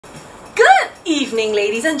evening,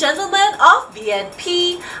 ladies and gentlemen of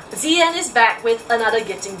BNP. Zyen is back with another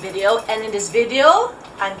gifting video, and in this video,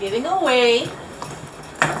 I'm giving away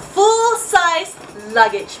a full-size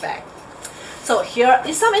luggage bag. So here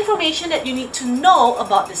is some information that you need to know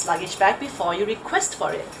about this luggage bag before you request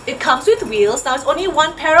for it. It comes with wheels. Now it's only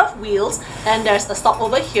one pair of wheels and there's a stop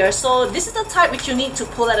over here. So this is the type which you need to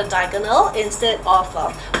pull at a diagonal instead of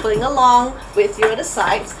pulling along with your other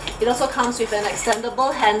sides. It also comes with an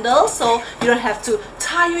extendable handle, so you don't have to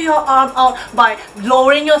tire your arm out by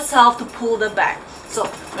lowering yourself to pull the bag. So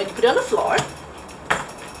when you put it on the floor,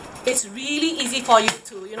 it's really easy for you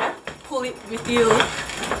to, pull it with you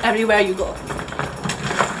everywhere you go.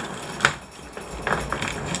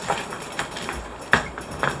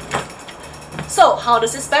 So how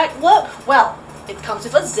does this bag work? Well, it comes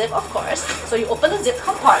with a zip, of course. So you open the zip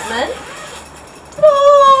compartment,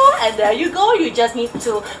 and there you go. You just need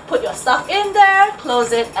to put your stuff in there,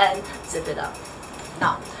 close it, and zip it up.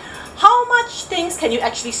 Now, how much things can you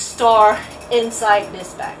actually store inside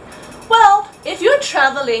this bag? Well, if you're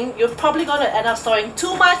traveling, you're probably going to end up storing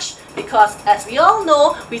too much because, as we all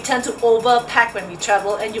know, we tend to overpack when we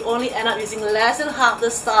travel, and you only end up using less than half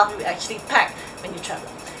the stuff you actually pack when you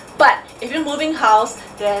travel. But if you're moving house,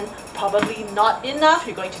 then probably not enough.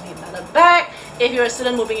 You're going to need another bag. If you're a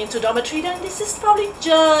student moving into dormitory, then this is probably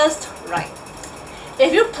just right.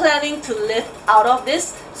 If you're planning to live out of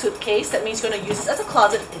this suitcase, that means you're going to use this as a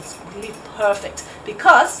closet. It's really perfect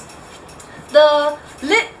because the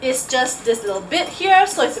lid is just this little bit here,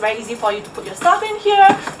 so it's very easy for you to put your stuff in here,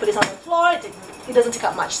 put it on the floor. It doesn't take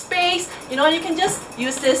up much space. You can just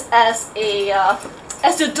use this as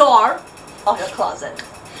the door of your closet.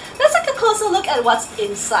 Let's take a closer look at what's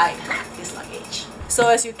inside this luggage. So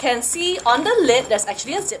as you can see on the lid, there's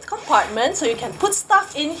actually a zip compartment, so you can put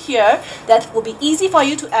stuff in here that will be easy for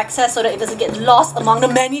you to access so that it doesn't get lost among the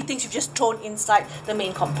many things you've just thrown inside the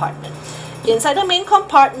main compartment. Inside the main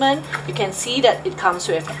compartment, you can see that it comes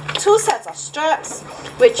with two sets of straps,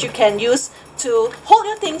 which you can use to hold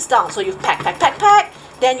your things down. So you pack.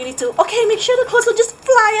 Then you need to, make sure the clothes will just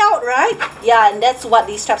fly out, right? Yeah, and that's what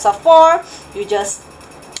these straps are for. You just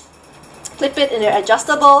clip it and they're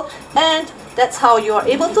adjustable, and that's how you're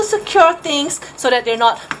able to secure things so that they're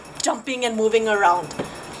not jumping and moving around.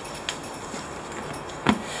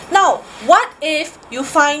 Now, what if you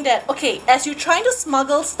find that, as you're trying to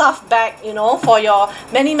smuggle stuff back, for your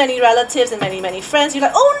many relatives and many friends, you're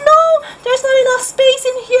like, oh no, there's not enough space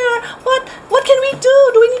in here. What can we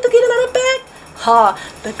do? Do we need to get another bag?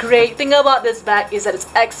 The great thing about this bag is that it's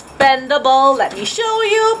expandable. Let me show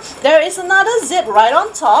you. There is another zip right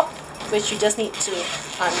on top, which you just need to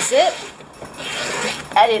unzip,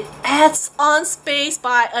 and it adds on space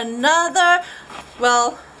by another,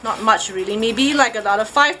 well, not much really, maybe like another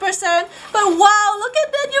 5%, but wow, look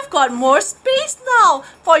at that, you've got more space now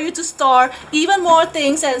for you to store even more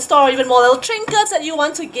things and store even more little trinkets that you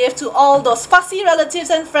want to give to all those fussy relatives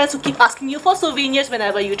and friends who keep asking you for souvenirs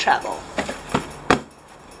whenever you travel.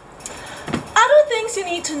 Other things you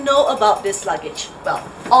need to know about this luggage. Well,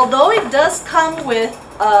 although it does come with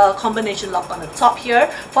a combination lock on the top here,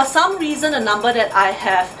 for some reason the number that I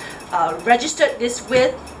have registered this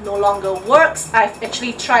with no longer works. I've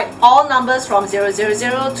actually tried all numbers from 000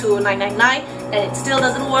 to 999 and it still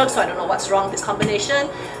doesn't work, so I don't know what's wrong with this combination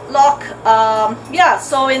lock.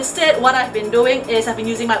 So instead what I've been doing is I've been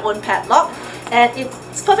using my own padlock, and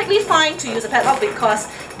it's perfectly fine to use a padlock because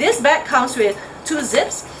this bag comes with two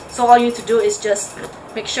zips. So all you need to do is just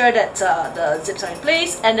make sure that the zips are in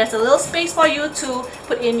place and there's a little space for you to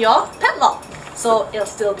put in your padlock. So it'll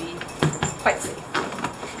still be quite safe.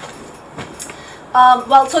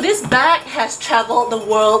 So this bag has traveled the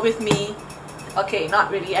world with me.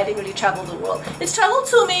 Not really, I didn't really travel the world. It's traveled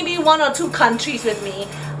to maybe 1 or 2 countries with me.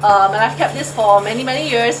 And I've kept this for many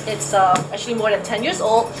years. It's actually more than 10 years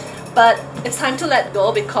old. But it's time to let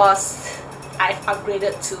go because I've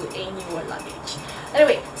upgraded to a newer luggage.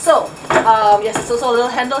 Anyway, so yes, there's also a little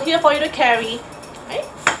handle here for you to carry, right?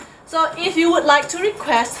 So if you would like to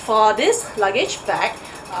request for this luggage bag,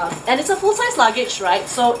 and it's a full-size luggage, right?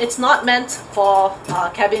 So it's not meant for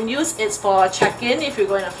cabin use, it's for check-in if you're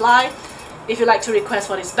going to fly. If you'd like to request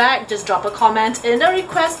for this bag, just drop a comment in the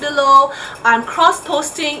request below. I'm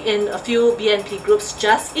cross-posting in a few BNP groups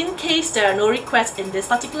just in case there are no requests in this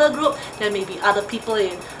particular group. There may be other people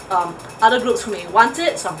in other groups who may want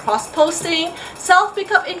it, so I'm cross-posting.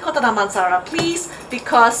 Self-pickup in Kota Damansara, please,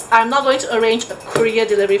 because I'm not going to arrange a courier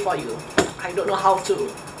delivery for you. I don't know how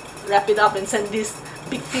to wrap it up and send this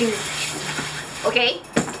big thing.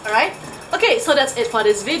 Alright? So that's it for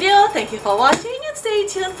this video. Thank you for watching and stay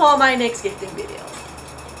tuned for my next gifting video.